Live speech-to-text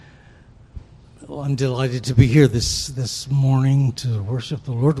Well, I'm delighted to be here this morning to worship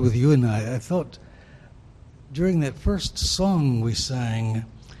the Lord with you. And I thought during that first song we sang,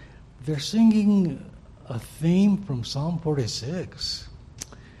 they're singing a theme from Psalm 46.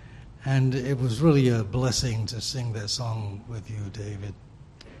 And it was really a blessing to sing that song with you, David.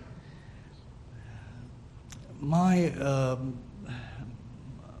 In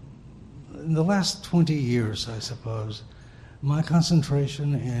the last 20 years, I suppose, my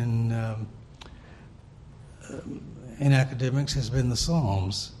concentration in academics has been the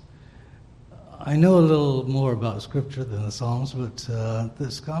Psalms. I know a little more about Scripture than the Psalms, but the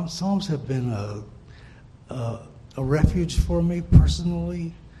Psalms have been a refuge for me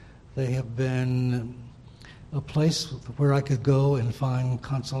personally. They have been a place where I could go and find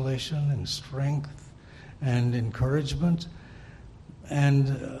consolation and strength and encouragement.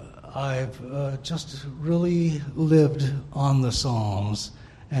 And I've just really lived on the Psalms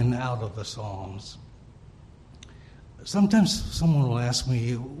and out of the Psalms. Sometimes someone will ask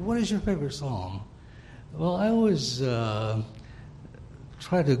me, what is your favorite psalm? Well, I always try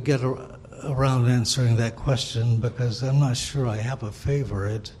to get around answering that question because I'm not sure I have a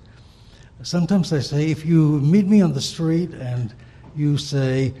favorite. Sometimes I say, if you meet me on the street and you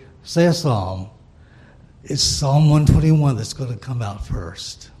say a psalm, it's Psalm 121 that's going to come out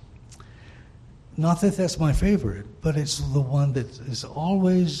first. Not that that's my favorite, but it's the one that is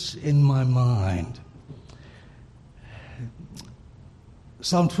always in my mind.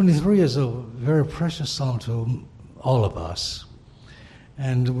 Psalm 23 is a very precious psalm to all of us.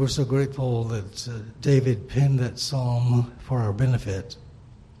 And we're so grateful that David penned that psalm for our benefit.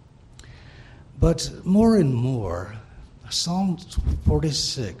 But more and more, Psalm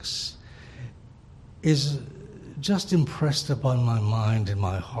 46 is just impressed upon my mind and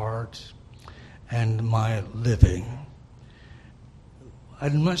my heart and my living.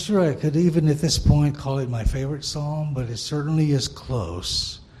 I'm not sure I could even at this point call it my favorite psalm, but it certainly is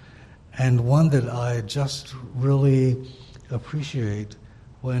close, and one that I just really appreciate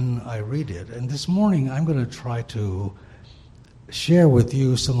when I read it. And this morning I'm going to try to share with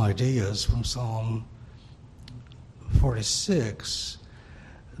you some ideas from Psalm 46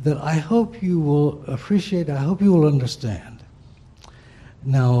 that I hope you will appreciate, I hope you will understand.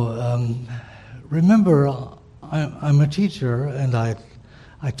 Now, remember, I'm a teacher, and I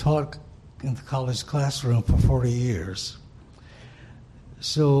taught in the college classroom for 40 years.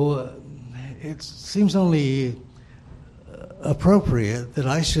 So it seems only appropriate that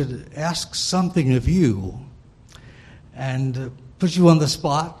I should ask something of you and put you on the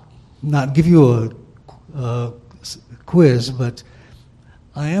spot, not give you a quiz, but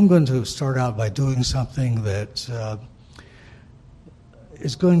I am going to start out by doing something that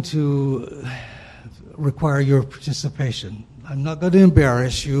is going to require your participation. I'm not going to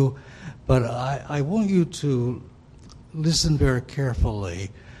embarrass you, but I want you to listen very carefully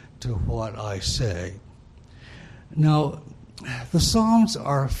to what I say. Now, the Psalms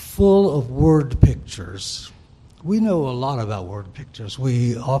are full of word pictures. We know a lot about word pictures.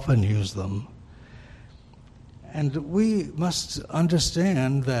 We often use them. And we must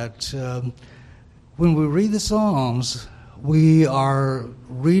understand that when we read the Psalms, we are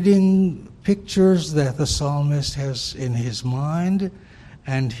reading pictures that the psalmist has in his mind,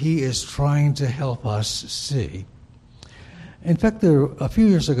 and he is trying to help us see. In fact, a few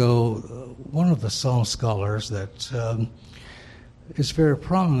years ago, one of the psalm scholars that is very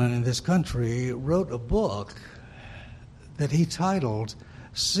prominent in this country wrote a book that he titled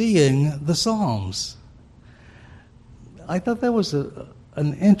Seeing the Psalms. I thought that was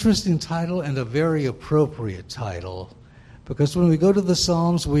an interesting title and a very appropriate title, because when we go to the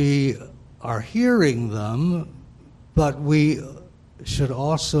Psalms, we are hearing them, but we should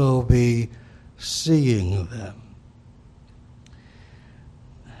also be seeing them.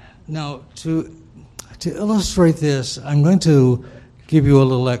 Now, to illustrate this, I'm going to give you a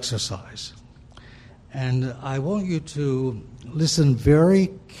little exercise. And I want you to listen very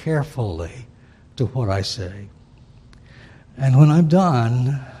carefully to what I say. And when I'm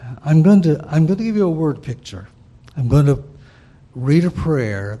done, I'm going to give you a word picture. I'm going to read a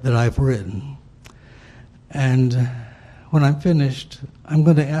prayer that I've written. And when I'm finished, I'm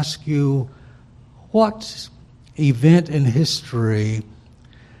going to ask you, what event in history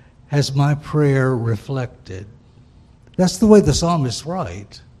has my prayer reflected? That's the way the psalmist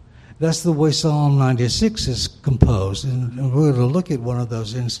writes. That's the way Psalm 96 is composed. And we're going to look at one of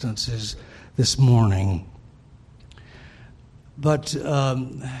those instances this morning. But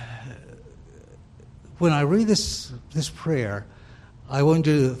when I read this prayer, I want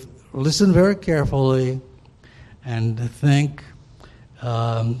you to listen very carefully and think,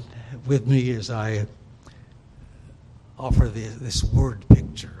 with me as I offer this word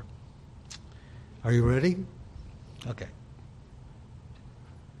picture. Are you ready? Okay.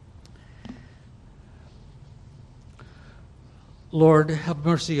 Lord, have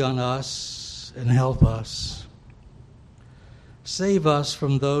mercy on us and help us. Save us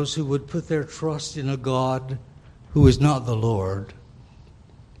from those who would put their trust in a God who is not the Lord.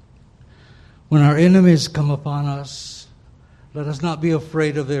 When our enemies come upon us, let us not be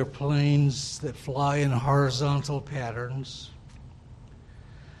afraid of their planes that fly in horizontal patterns.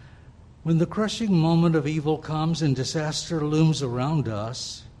 When the crushing moment of evil comes and disaster looms around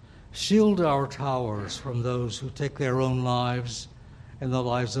us, shield our towers from those who take their own lives and the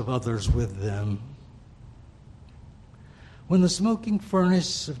lives of others with them. When the smoking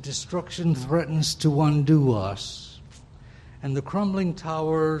furnace of destruction threatens to undo us, and the crumbling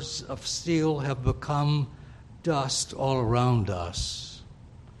towers of steel have become dust all around us,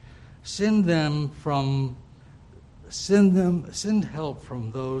 send help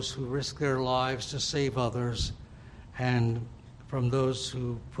from those who risk their lives to save others, and from those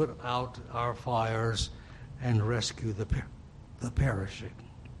who put out our fires and rescue the perishing.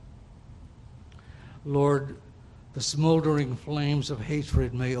 Lord, the smoldering flames of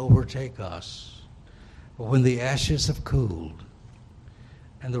hatred may overtake us, but when the ashes have cooled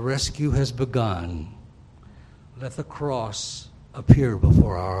and the rescue has begun, let the cross appear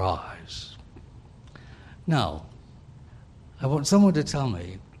before our eyes. Now, I want someone to tell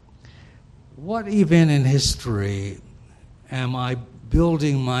me, what event in history am I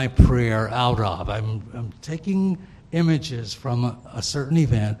building my prayer out of? I'm taking images from a certain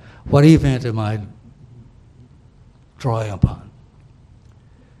event. What event am I drawing upon?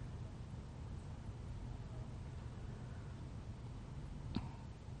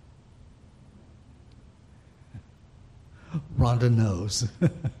 Rhonda knows.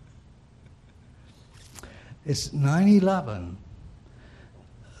 It's 9/11.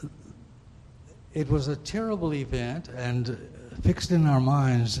 It was a terrible event, and fixed in our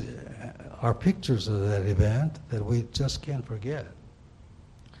minds are pictures of that event that we just can't forget.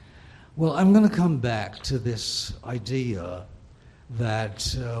 Well, I'm going to come back to this idea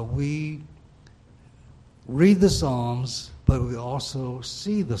that we read the Psalms, but we also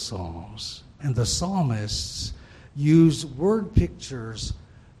see the Psalms. And the psalmists use word pictures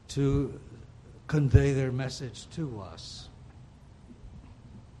to convey their message to us.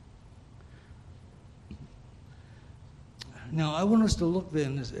 Now, I want us to look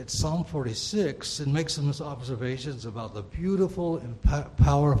then at Psalm 46 and make some observations about the beautiful and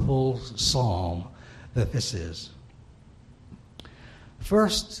powerful psalm that this is.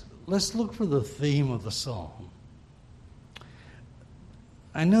 First, let's look for the theme of the psalm.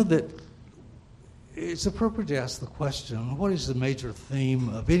 I know that it's appropriate to ask the question, what is the major theme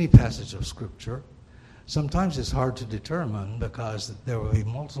of any passage of Scripture? Sometimes it's hard to determine because there will be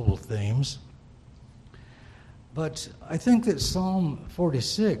multiple themes. But I think that Psalm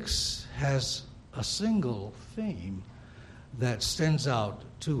 46 has a single theme that stands out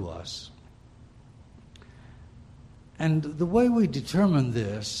to us. And the way we determine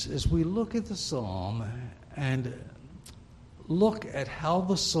this is we look at the psalm and look at how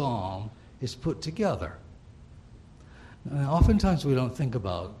the psalm is put together. Now, oftentimes we don't think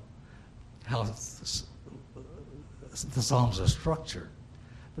about how the psalms are structured.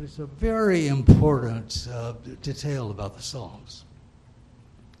 But it's a very important detail about the Psalms.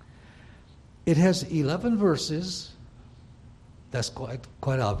 It has 11 verses. That's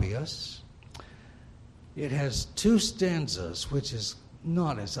quite obvious. It has 2 stanzas, which is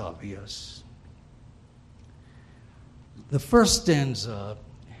not as obvious. The first stanza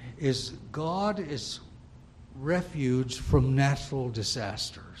is God is refuge from natural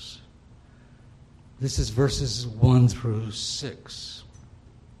disasters. This is verses 1 through 6.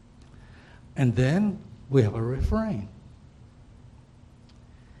 And then we have a refrain.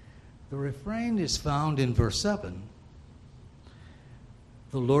 The refrain is found in verse 7.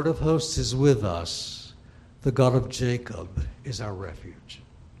 The Lord of hosts is with us. The God of Jacob is our refuge.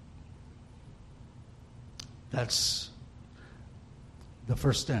 That's the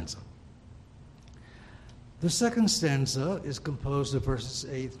first stanza. The second stanza is composed of verses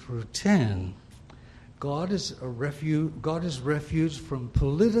 8 through 10. God is refuge from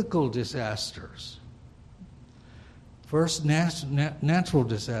political disasters. First natural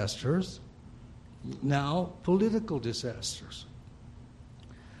disasters, now political disasters.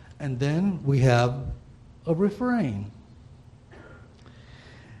 And then we have a refrain.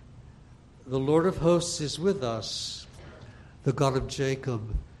 The Lord of hosts is with us. The God of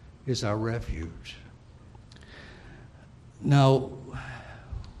Jacob is our refuge. Now,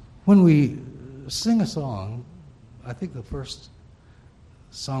 when we sing a song, I think the first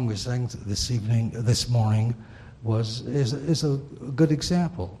song we sang this morning, is a good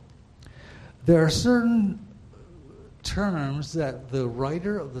example. There are certain terms that the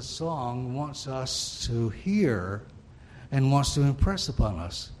writer of the song wants us to hear and wants to impress upon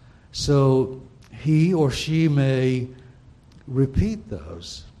us. So he or she may repeat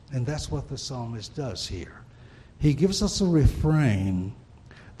those, and that's what the psalmist does here. He gives us a refrain.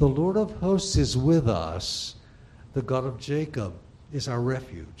 The Lord of hosts is with us. The God of Jacob is our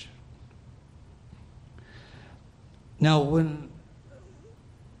refuge. Now, when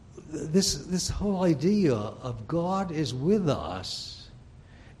this whole idea of God is with us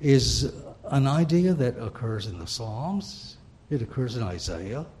is an idea that occurs in the Psalms. It occurs in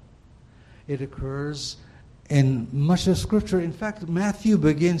Isaiah. It occurs in much of Scripture. In fact, Matthew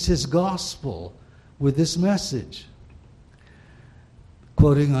begins his gospel with this message,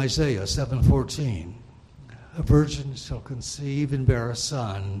 quoting Isaiah 7:14. A virgin shall conceive and bear a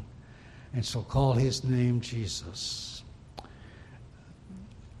son, and shall call his name Jesus,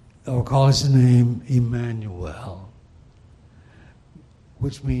 or call his name Emmanuel,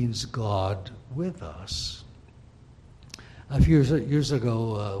 which means God with us. A few years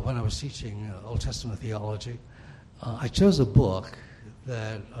ago, when I was teaching Old Testament theology, I chose a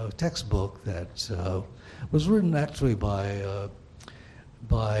textbook that was written actually by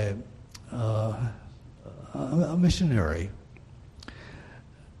a missionary,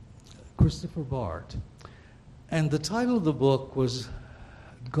 Christopher Bart. And the title of the book was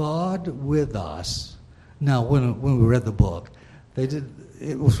God with Us. Now, when we read the book,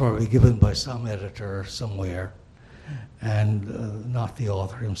 it was probably given by some editor somewhere, and not the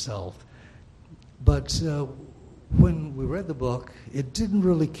author himself. But when we read the book, it didn't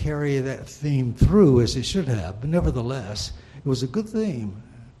really carry that theme through as it should have. But nevertheless, it was a good theme,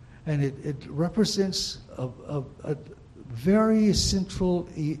 and it represents a very central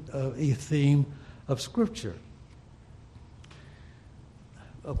theme of Scripture.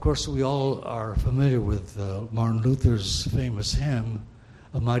 Of course, we all are familiar with Martin Luther's famous hymn,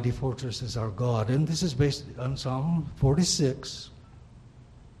 "A Mighty Fortress is Our God," and this is based on Psalm 46.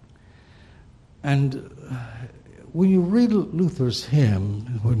 And when you read Luther's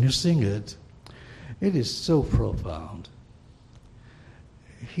hymn, when you sing it, it is so profound.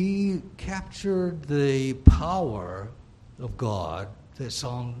 He captured the power of God that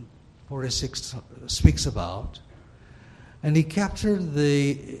Psalm 46 speaks about, and he captured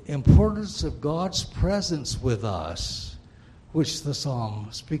the importance of God's presence with us, which the psalm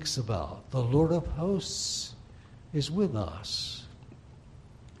speaks about. The Lord of hosts is with us.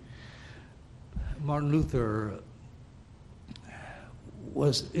 Martin Luther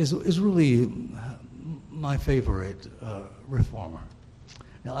is really my favorite reformer.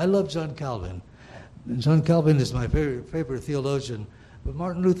 Now, I love John Calvin. John Calvin is my favorite theologian, but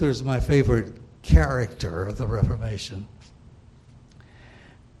Martin Luther is my favorite character of the Reformation.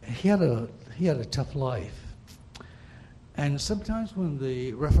 He had a tough life. And sometimes when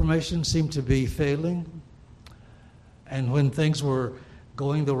the Reformation seemed to be failing, and when things were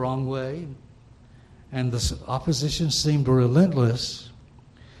going the wrong way, and the opposition seemed relentless,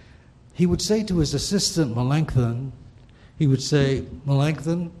 he would say to his assistant, Melanchthon, he would say,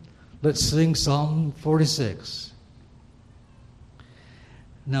 "Melanchthon, let's sing Psalm 46.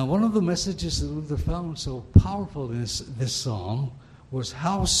 Now, one of the messages that Luther found so powerful in this psalm was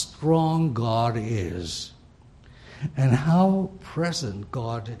how strong God is and how present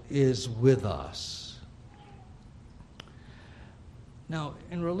God is with us. Now,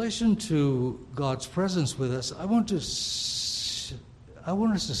 in relation to God's presence with us, I want us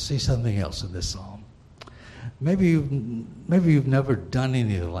to see something else in this psalm. Maybe you've never done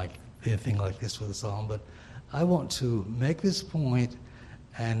anything like this with a psalm, but I want to make this point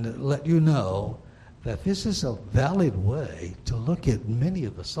and let you know that this is a valid way to look at many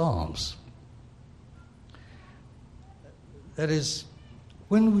of the psalms. That is,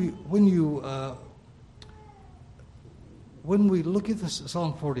 when we look at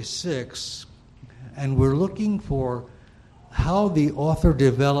Psalm 46, and we're looking for how the author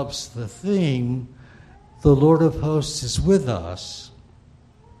develops the theme, the Lord of hosts is with us,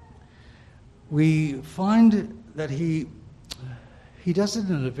 we find that he does it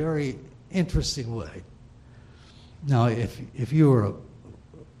in a very interesting way. Now, if you were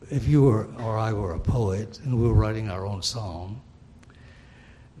or I were a poet and we were writing our own psalm,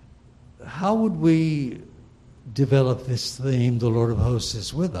 how would we develop this theme, the Lord of hosts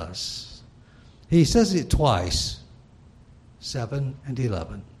is with us? He says it twice, 7 and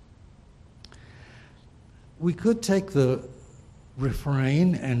 11. We could take the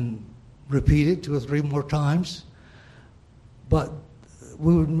refrain and repeat it 2 or 3 more times, but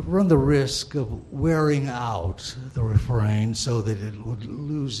we would run the risk of wearing out the refrain so that it would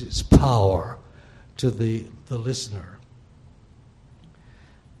lose its power to the listener.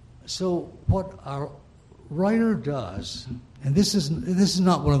 So what our writer does, and this is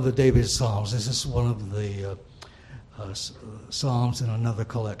not one of the David Psalms, this is one of the Psalms in another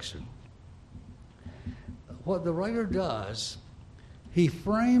collection. What the writer does, he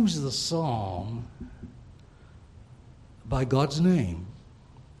frames the psalm by God's name.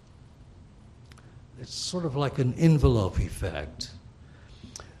 It's sort of like an envelope effect.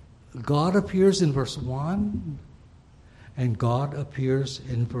 God appears in verse 1, and God appears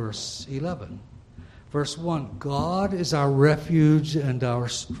in verse 11. Verse 1, God is our refuge and our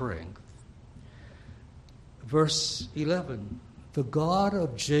strength. Verse 11, the God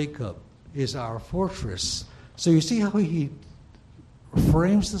of Jacob is our fortress. So you see how he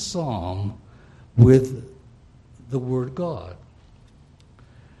frames the psalm with the word God.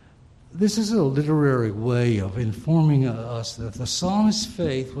 This is a literary way of informing us that the psalmist's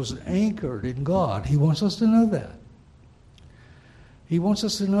faith was anchored in God. He wants us to know that. He wants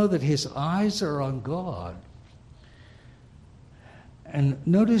us to know that his eyes are on God. And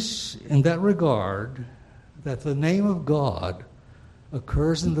notice in that regard that the name of God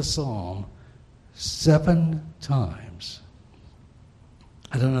occurs in the psalm 7 times.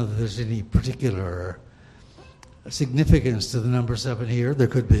 I don't know if there's any particular significance to the number 7 here. There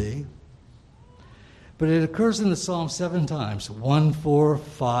could be. But it occurs in the psalm 7 times. 1, 4,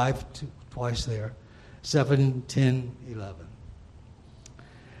 5, twice there. 7, 10, 11.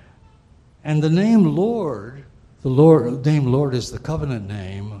 And the name Lord, the name Lord is the covenant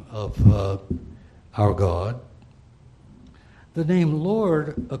name of our God. The name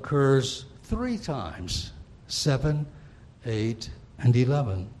Lord occurs 3 times, 7, 8, and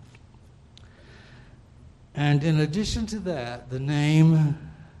 11. And in addition to that, the name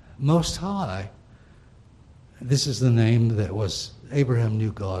Most High, this is the name that Abraham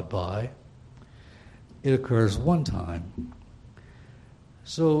knew God by. It occurs 1 time.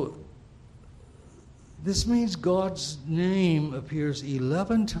 So this means God's name appears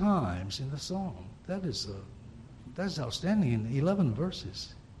 11 times in the psalm. That's outstanding. In 11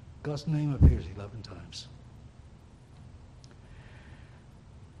 verses, God's name appears 11 times.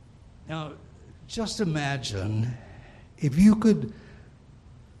 Now, just imagine if you could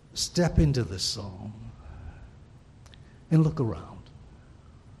step into this psalm and look around.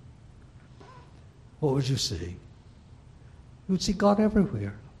 What would you see? You would see God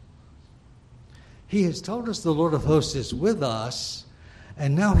everywhere. He has told us the Lord of hosts is with us,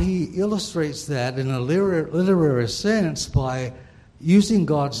 and now he illustrates that in a literary sense by using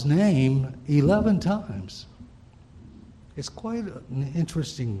God's name 11 times. It's quite an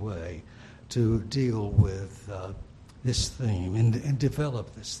interesting way to deal with this theme and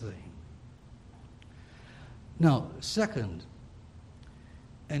develop this theme. Now, second,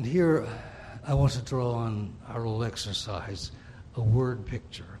 and here I want to draw on our little exercise, a word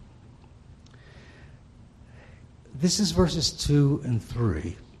picture. This is verses 2 and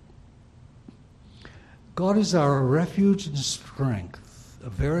 3. God is our refuge and strength, a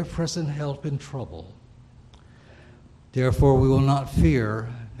very present help in trouble. Therefore we will not fear.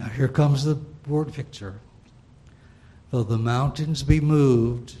 Now here comes the word picture. Though the mountains be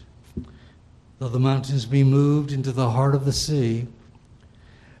moved into the heart of the sea,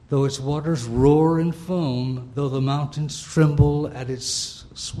 though its waters roar and foam, though the mountains tremble at its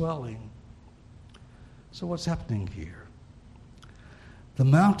swelling. So what's happening here? The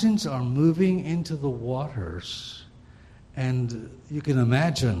mountains are moving into the waters, and you can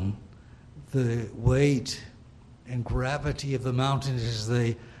imagine the weight and gravity of the mountains as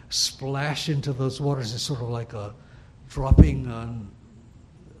they splash into those waters. It's sort of like a dropping an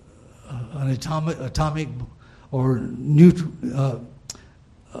atomic or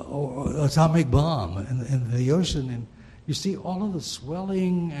atomic bomb in the ocean, and you see all of the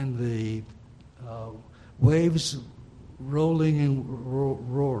swelling and the waves rolling and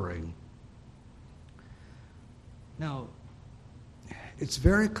roaring. Now, it's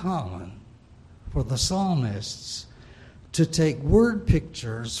very common for the psalmists to take word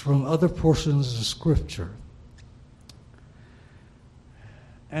pictures from other portions of Scripture,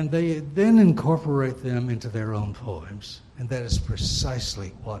 and they then incorporate them into their own poems. And that is precisely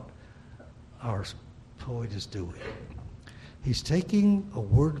what our poet is doing. He's taking a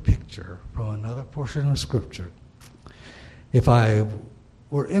word picture from another portion of Scripture. If I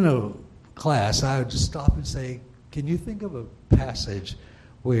were in a class, I would just stop and say, can you think of a passage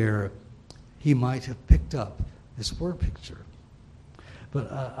where he might have picked up this word picture?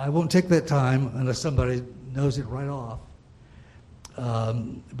 But I won't take that time unless somebody knows it right off.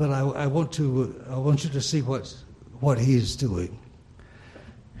 But I want you to see what he's doing.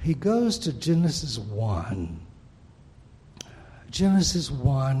 He goes to Genesis 1. Genesis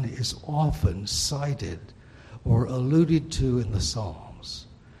 1 is often cited or alluded to in the Psalms.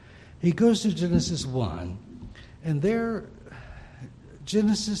 He goes to Genesis 1, and there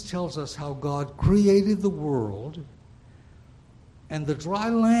Genesis tells us how God created the world, and the dry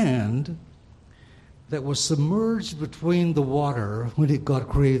land that was submerged between the water when God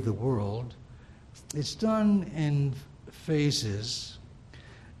created the world. It's done in phases,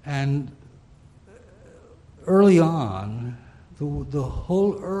 and early on, the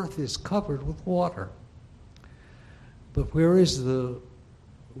whole earth is covered with water. But where is the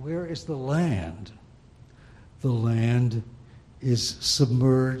land? The land is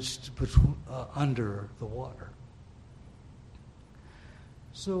submerged under the water.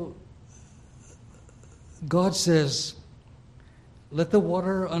 So God says, let the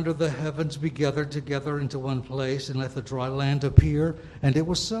water under the heavens be gathered together into one place, and let the dry land appear. And it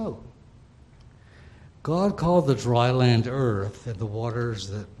was so. God called the dry land earth, and the waters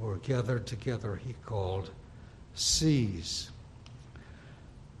that were gathered together he called seas.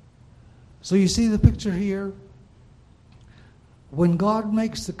 So you see the picture here? When God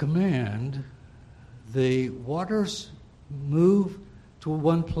makes the command, the waters move to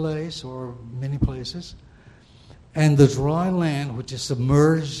one place or many places, and the dry land, which is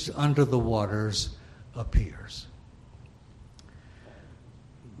submerged under the waters, appears.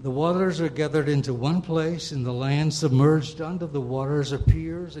 The waters are gathered into one place, and the land submerged under the waters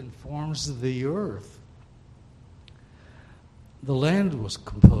appears and forms the earth. The land was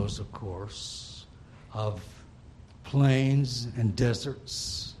composed, of course, of plains and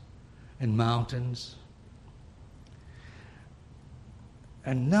deserts and mountains.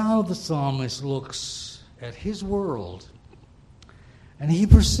 And now the psalmist looks at his world, and he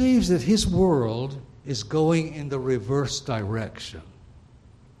perceives that his world is going in the reverse direction.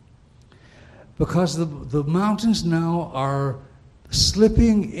 Because the mountains now are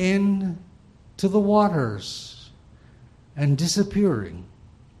slipping in to the waters and disappearing.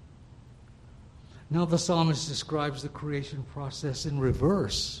 Now the psalmist describes the creation process in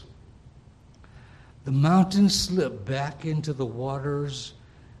reverse. The mountains slip back into the waters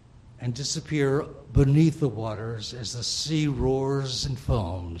and disappear beneath the waters as the sea roars and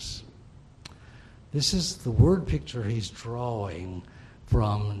foams. This is the word picture he's drawing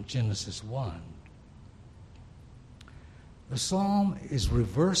from Genesis 1. The psalm is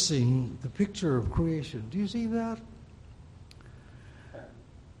reversing the picture of creation. Do you see that?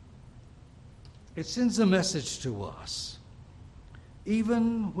 It sends a message to us.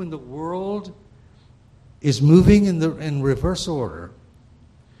 Even when the world is moving in reverse order,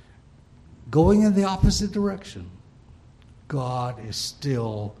 going in the opposite direction, God is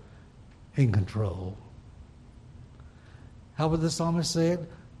still in control. How would the psalmist say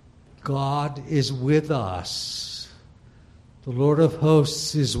it? God is with us. The Lord of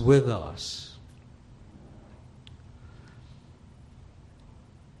hosts is with us.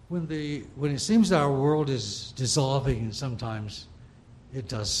 When it seems our world is dissolving, and sometimes it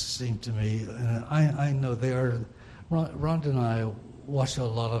does seem to me, and I know Rhonda and I watch a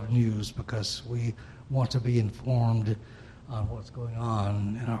lot of news because we want to be informed on what's going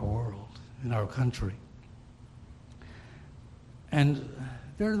on in our world, in our country. And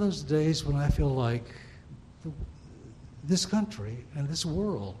there are those days when I feel like this country and this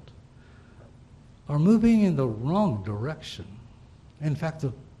world are moving in the wrong direction. In fact,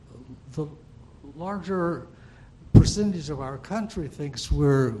 the larger percentage of our country thinks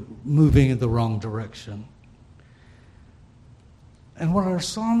we're moving in the wrong direction. And what our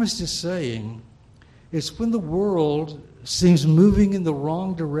psalmist is saying is when the world seems moving in the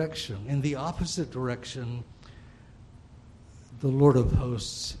wrong direction, in the opposite direction, the Lord of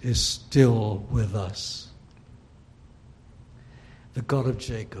hosts is still with us. The God of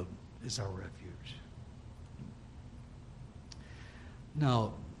Jacob is our refuge.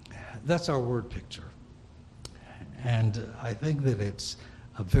 Now, that's our word picture. And I think that it's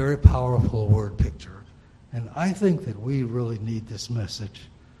a very powerful word picture. And I think that we really need this message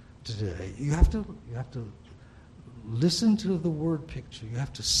today. You have to listen to the word picture. You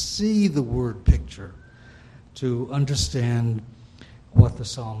have to see the word picture to understand what the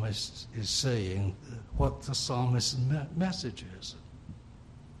psalmist is saying, what the psalmist's message is.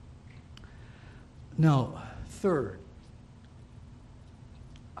 Now, third,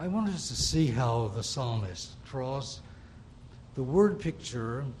 I want us to see how the psalmist draws the word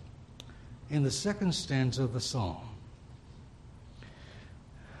picture in the second stanza of the psalm.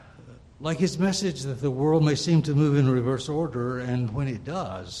 like his message that the world may seem to move in reverse order, and when it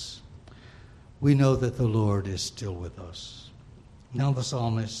does, we know that the Lord is still with us. Now the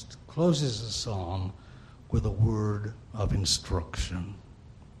psalmist closes the psalm with a word of instruction.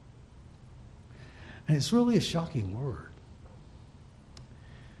 And it's really a shocking word.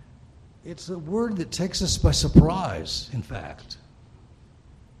 It's a word that takes us by surprise, in fact.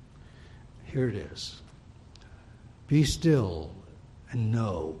 Here it is. Be still and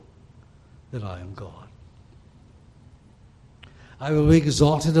know that I am God. I will be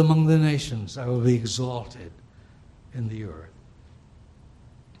exalted among the nations. I will be exalted in the earth.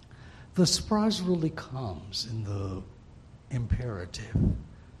 The surprise really comes in the imperative.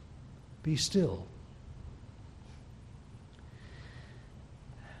 Be still.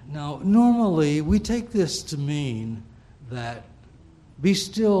 Now, normally we take this to mean that be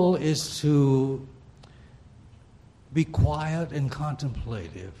still is to be quiet and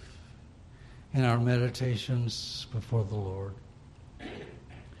contemplative in our meditations before the Lord.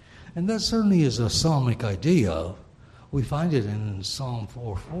 And that certainly is a psalmic idea. We find it in Psalm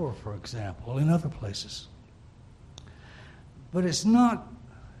 4:4, for example, in other places. But it's not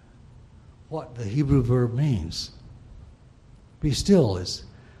what the Hebrew verb means. Be still is,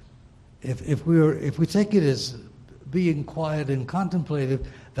 if we take it as being quiet and contemplative,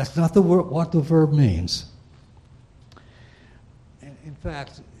 that's not what the verb means. In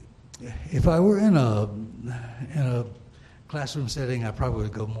fact, if I were in a classroom setting, I probably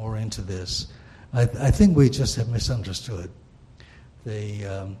would go more into this. I think we just have misunderstood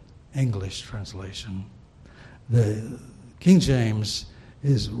the English translation. The King James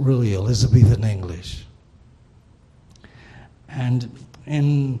is really Elizabethan English. And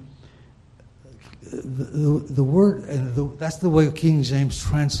in the word, and that's the way King James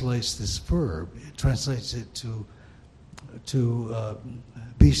translates this verb. It translates it to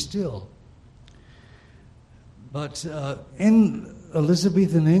be still. But in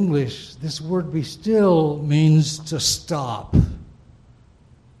Elizabethan English, this word be still means to stop,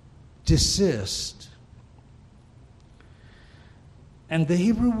 desist. And the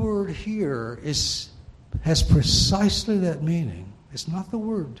Hebrew word here has precisely that meaning. It's not the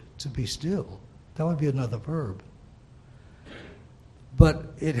word to be still. That would be another verb.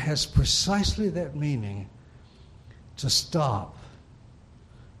 But it has precisely that meaning, to stop,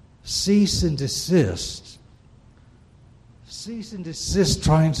 cease and desist. Cease and desist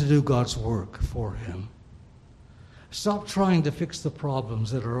trying to do God's work for him. Stop trying to fix the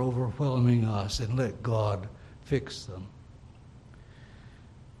problems that are overwhelming us and let God fix them.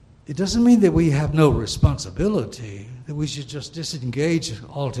 It doesn't mean that we have no responsibility, that we should just disengage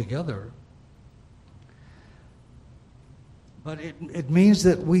altogether. But it means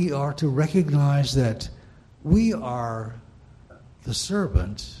that we are to recognize that we are the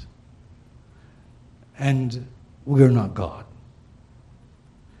servant and we are not God.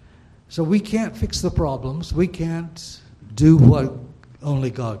 So we can't fix the problems. We can't do what only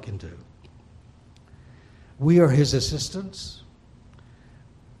God can do. We are his assistants.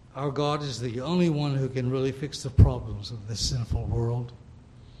 Our God is the only one who can really fix the problems of this sinful world.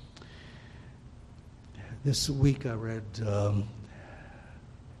 This week I read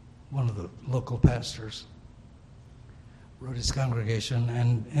one of the local pastors wrote his congregation,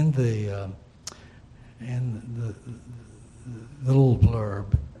 and in the little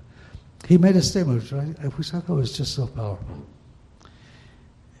blurb, he made a statement which I thought was just so powerful.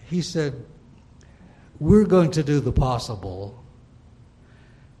 He said, we're going to do the possible,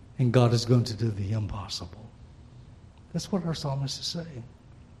 and God is going to do the impossible. That's what our psalmist is saying.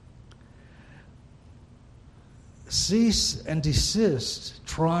 Cease and desist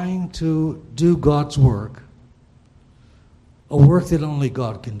trying to do God's work, a work that only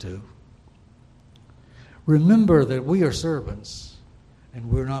God can do. Remember that we are servants and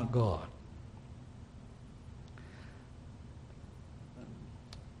we're not God.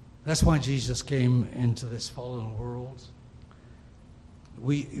 That's why Jesus came into this fallen world.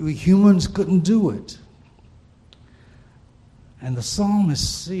 We humans couldn't do it. And the psalm is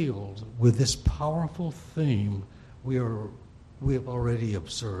sealed with this powerful theme we have already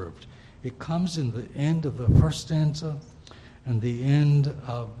observed. It comes in the end of the first stanza and the end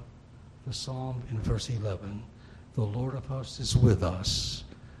of the psalm in verse 11. The Lord of hosts is with us.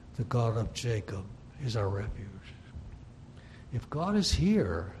 The God of Jacob is our refuge. If God is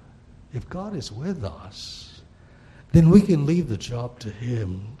here, if God is with us, then we can leave the job to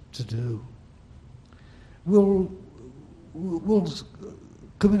him to do. We'll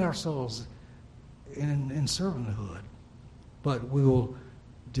commit ourselves in servanthood, but we will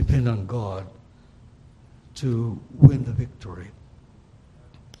depend on God to win the victory.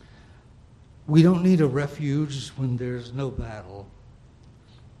 We don't need a refuge when there's no battle.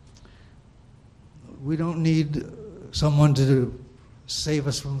 We don't need someone to save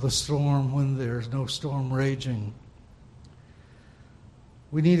us from the storm when there's no storm raging.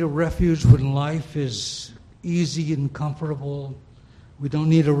 We need a refuge when life is easy and comfortable. We don't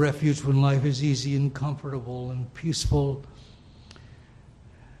need a refuge when life is easy and comfortable and peaceful.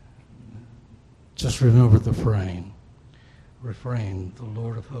 Just remember the refrain, the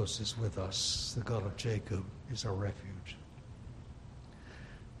Lord of hosts is with us, the God of Jacob is our refuge.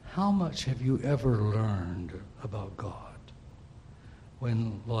 How much have you ever learned about God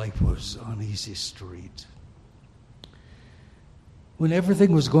when life was on easy street? When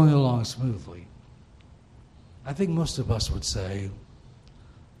everything was going along smoothly? I think most of us would say,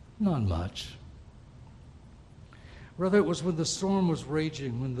 not much. Rather, it was when the storm was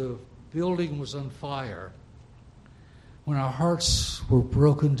raging, when the building was on fire, when our hearts were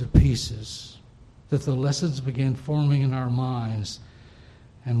broken to pieces, that the lessons began forming in our minds,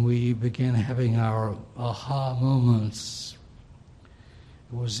 and we began having our aha moments.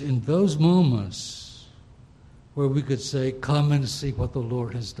 It was in those moments where we could say, come and see what the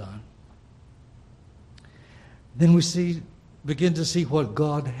Lord has done. Then we begin to see what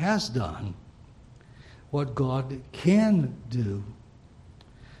God has done, what God can do,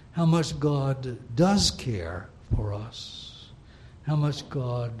 how much God does care for us, how much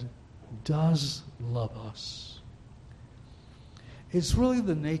God does love us. It's really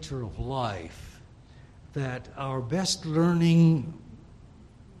the nature of life that our best learning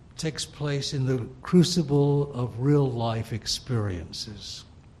takes place in the crucible of real life experiences.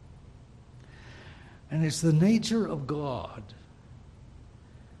 And it's the nature of God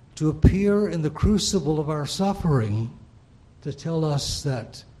to appear in the crucible of our suffering to tell us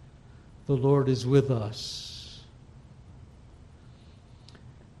that the Lord is with us.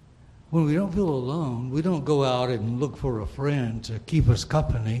 When we don't feel alone, we don't go out and look for a friend to keep us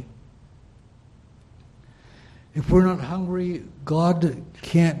company. If we're not hungry, God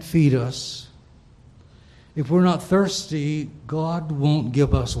can't feed us. If we're not thirsty, God won't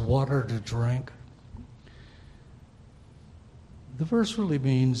give us water to drink. The verse really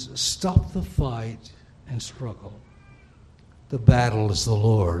means stop the fight and struggle. The battle is the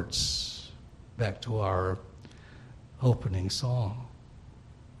Lord's. Back to our opening song.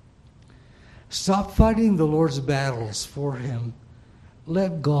 Stop fighting the Lord's battles for him.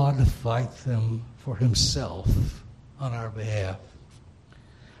 Let God fight them for himself on our behalf.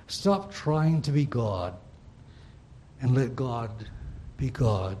 Stop trying to be God and let God be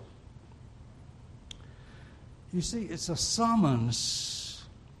God. You see, it's a summons.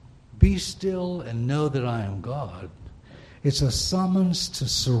 Be still and know that I am God. It's a summons to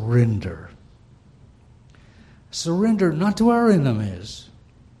surrender. Surrender not to our enemies,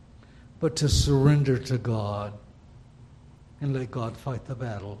 but to surrender to God and let God fight the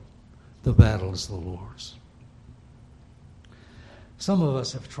battle. The battle is the Lord's. Some of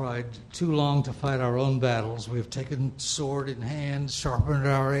us have tried too long to fight our own battles. We have taken sword in hand, sharpened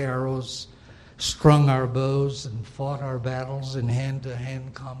our arrows, strung our bows, and fought our battles in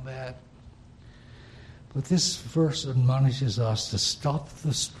hand-to-hand combat. But this verse admonishes us to stop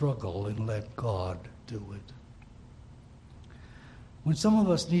the struggle and let God do it. What some of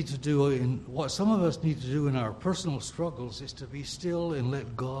us need to do in our personal struggles is to be still and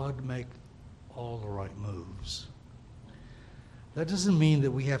let God make all the right moves. That doesn't mean that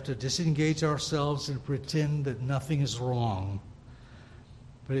we have to disengage ourselves and pretend that nothing is wrong,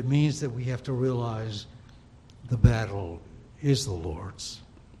 but it means that we have to realize the battle is the Lord's,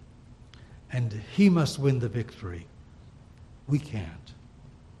 and he must win the victory. We can't.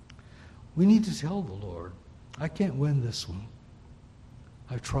 We need to tell the Lord, I can't win this one.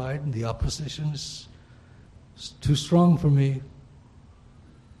 I've tried, and the opposition is too strong for me.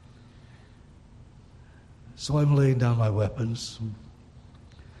 So I'm laying down my weapons,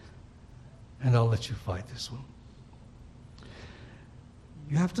 and I'll let you fight this one.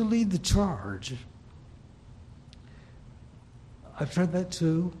 You have to lead the charge. I've tried that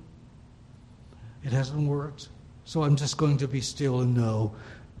too. It hasn't worked. So I'm just going to be still and know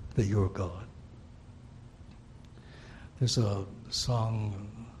that you're God. There's a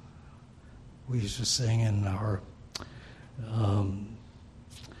song we used to sing in our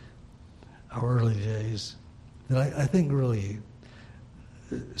early days that I think really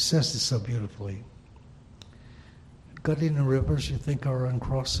says this so beautifully. Gutting the rivers you think are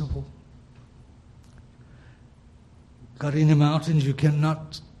uncrossable. Gutting the mountains you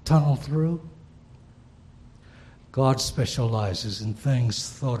cannot tunnel through. God specializes in things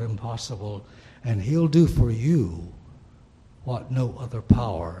thought impossible, and he'll do for you what no other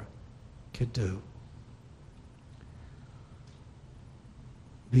power can do.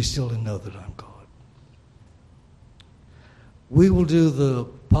 Be still and know that I'm God. We will do the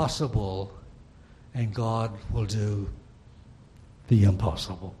possible, and God will do the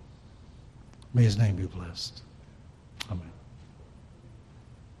impossible. May his name be blessed.